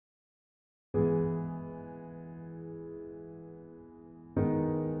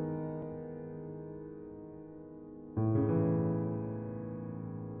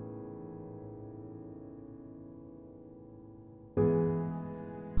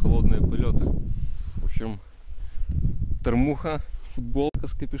холодные полеты. В общем, термуха, футболка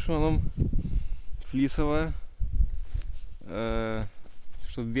с капюшоном, флисовая,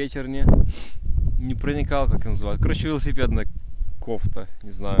 чтобы ветер не проникал, как ее называют. Короче, велосипедная кофта,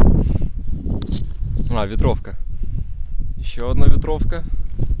 не знаю. Ветровка. Еще одна ветровка.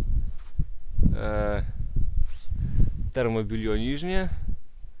 Термобелье нижнее.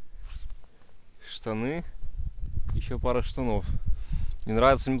 Штаны. Еще пара штанов. Не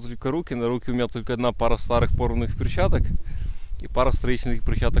нравятся мне только руки. На руки у меня только одна пара старых порванных перчаток. И пара строительных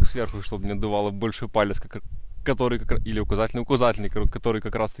перчаток сверху, чтобы не отдувало большой палец, который или указательный, который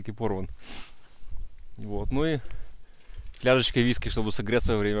как раз таки порван. Вот. Ну и фляжечка виски, чтобы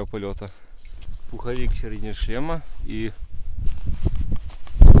согреться во время полета. Пуховик в середине шлема. И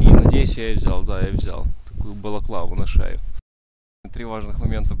надеюсь, я взял. Да, я взял такую балаклаву на шею. 3 важных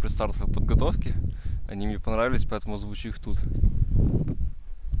момента при стартовой подготовке. Они мне понравились, поэтому озвучу их тут.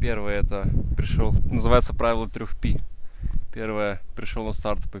 Первое, это называется правило 3P. Первое, пришел на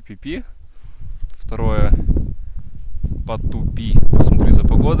старт по PP. Второе, по 2P, посмотри за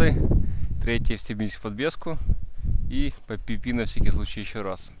погодой. Третье, встегнись в подвеску. И по PP на всякий случай еще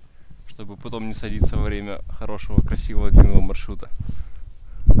раз, чтобы потом не садиться во время хорошего, красивого, длинного маршрута.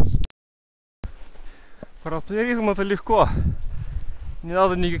 Парапланеризм — это легко. Не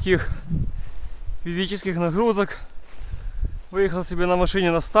надо никаких физических нагрузок. Выехал себе на машине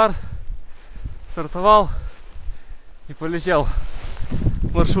на старт, стартовал и полетел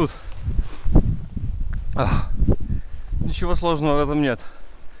в маршрут. Ничего сложного в этом нет.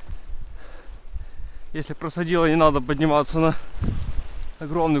 Если просадило, не надо подниматься на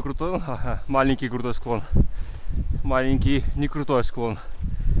огромный крутой, маленький крутой склон, маленький не крутой склон,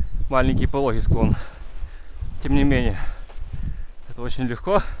 маленький пологий склон. Тем не менее, это очень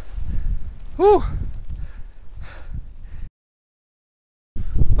легко.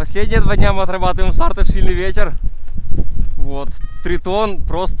 Последние 2 дня мы отрабатываем старты в сильный ветер. Вот, тритон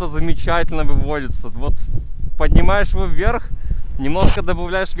просто замечательно выводится. Вот, поднимаешь его вверх, немножко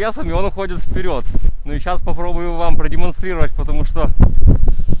добавляешь весом, и он уходит вперед. Ну и сейчас попробую вам продемонстрировать, потому что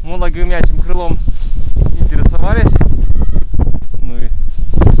многие у меня этим крылом интересовались. Ну и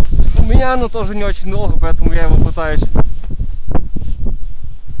у меня оно тоже не очень долго, поэтому я его пытаюсь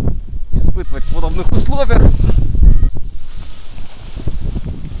испытывать в подобных условиях.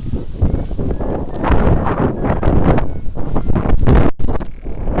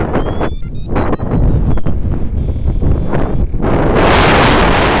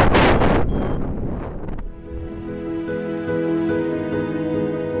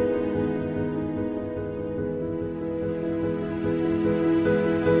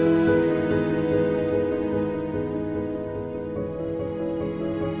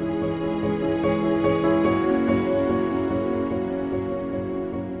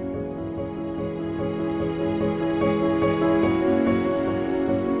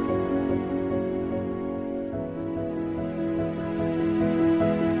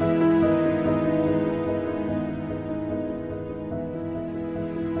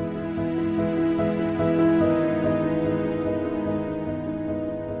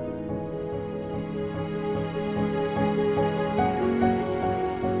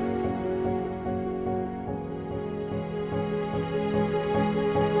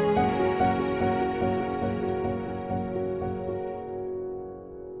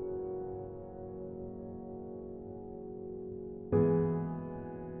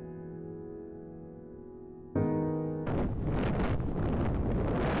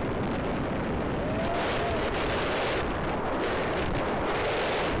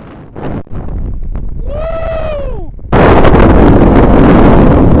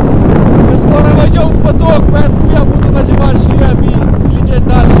 Поэтому я буду надевать шлем и лететь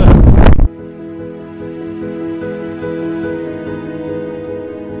дальше.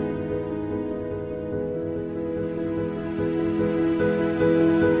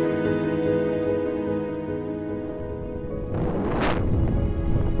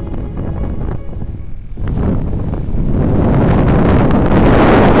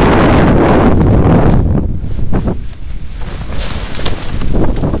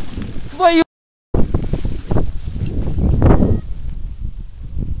 Твою!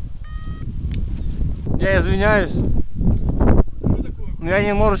 Я извиняюсь, но я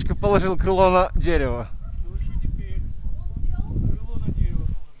немножечко положил крыло на дерево. Ну что теперь? Крыло на дерево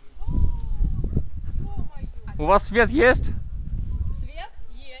положил. У вас свет есть? Свет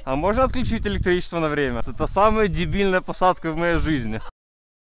есть. А можно отключить электричество на время? Это самая дебильная посадка в моей жизни.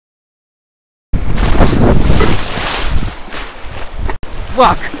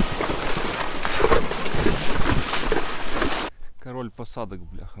 Фак! Король посадок,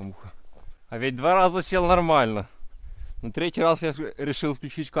 бляха-муха. А ведь 2 раза сел нормально. На 3-й раз я решил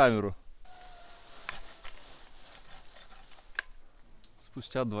включить камеру.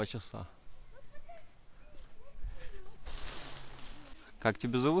 Спустя 2 часа. Как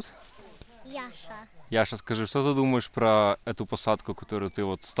тебя зовут? Яша. Яша, скажи, что ты думаешь про эту посадку, которую ты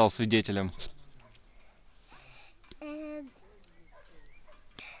вот стал свидетелем?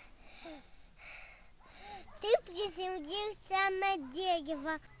 Ты приземлился на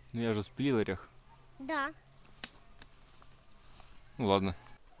дерево. Ну я же спилил орех. Да. Ну ладно.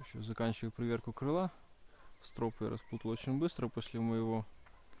 Еще заканчиваю проверку крыла. Стропы я распутал очень быстро после моего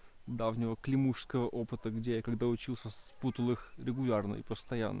давнего климушского опыта, где я когда учился, спутал их регулярно и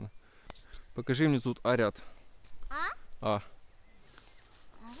постоянно. Покажи мне тут А-ряд. А.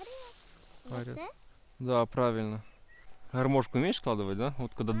 А-ряд. Да, правильно. Гармошку умеешь складывать, да?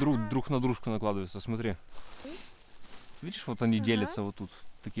 Вот когда друг на дружку накладывается, смотри. Видишь, вот они делятся вот тут,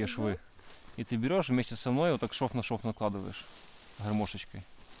 такие швы. И ты берешь вместе со мной вот так шов на шов накладываешь гармошечкой.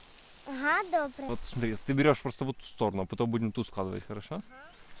 Ага, добре. Вот смотри, ты берешь просто вот ту сторону, а потом будем тут складывать, хорошо?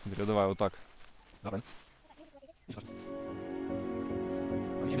 Смотри, давай вот так. Давай.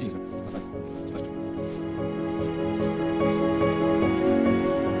 Еще один. Вот так.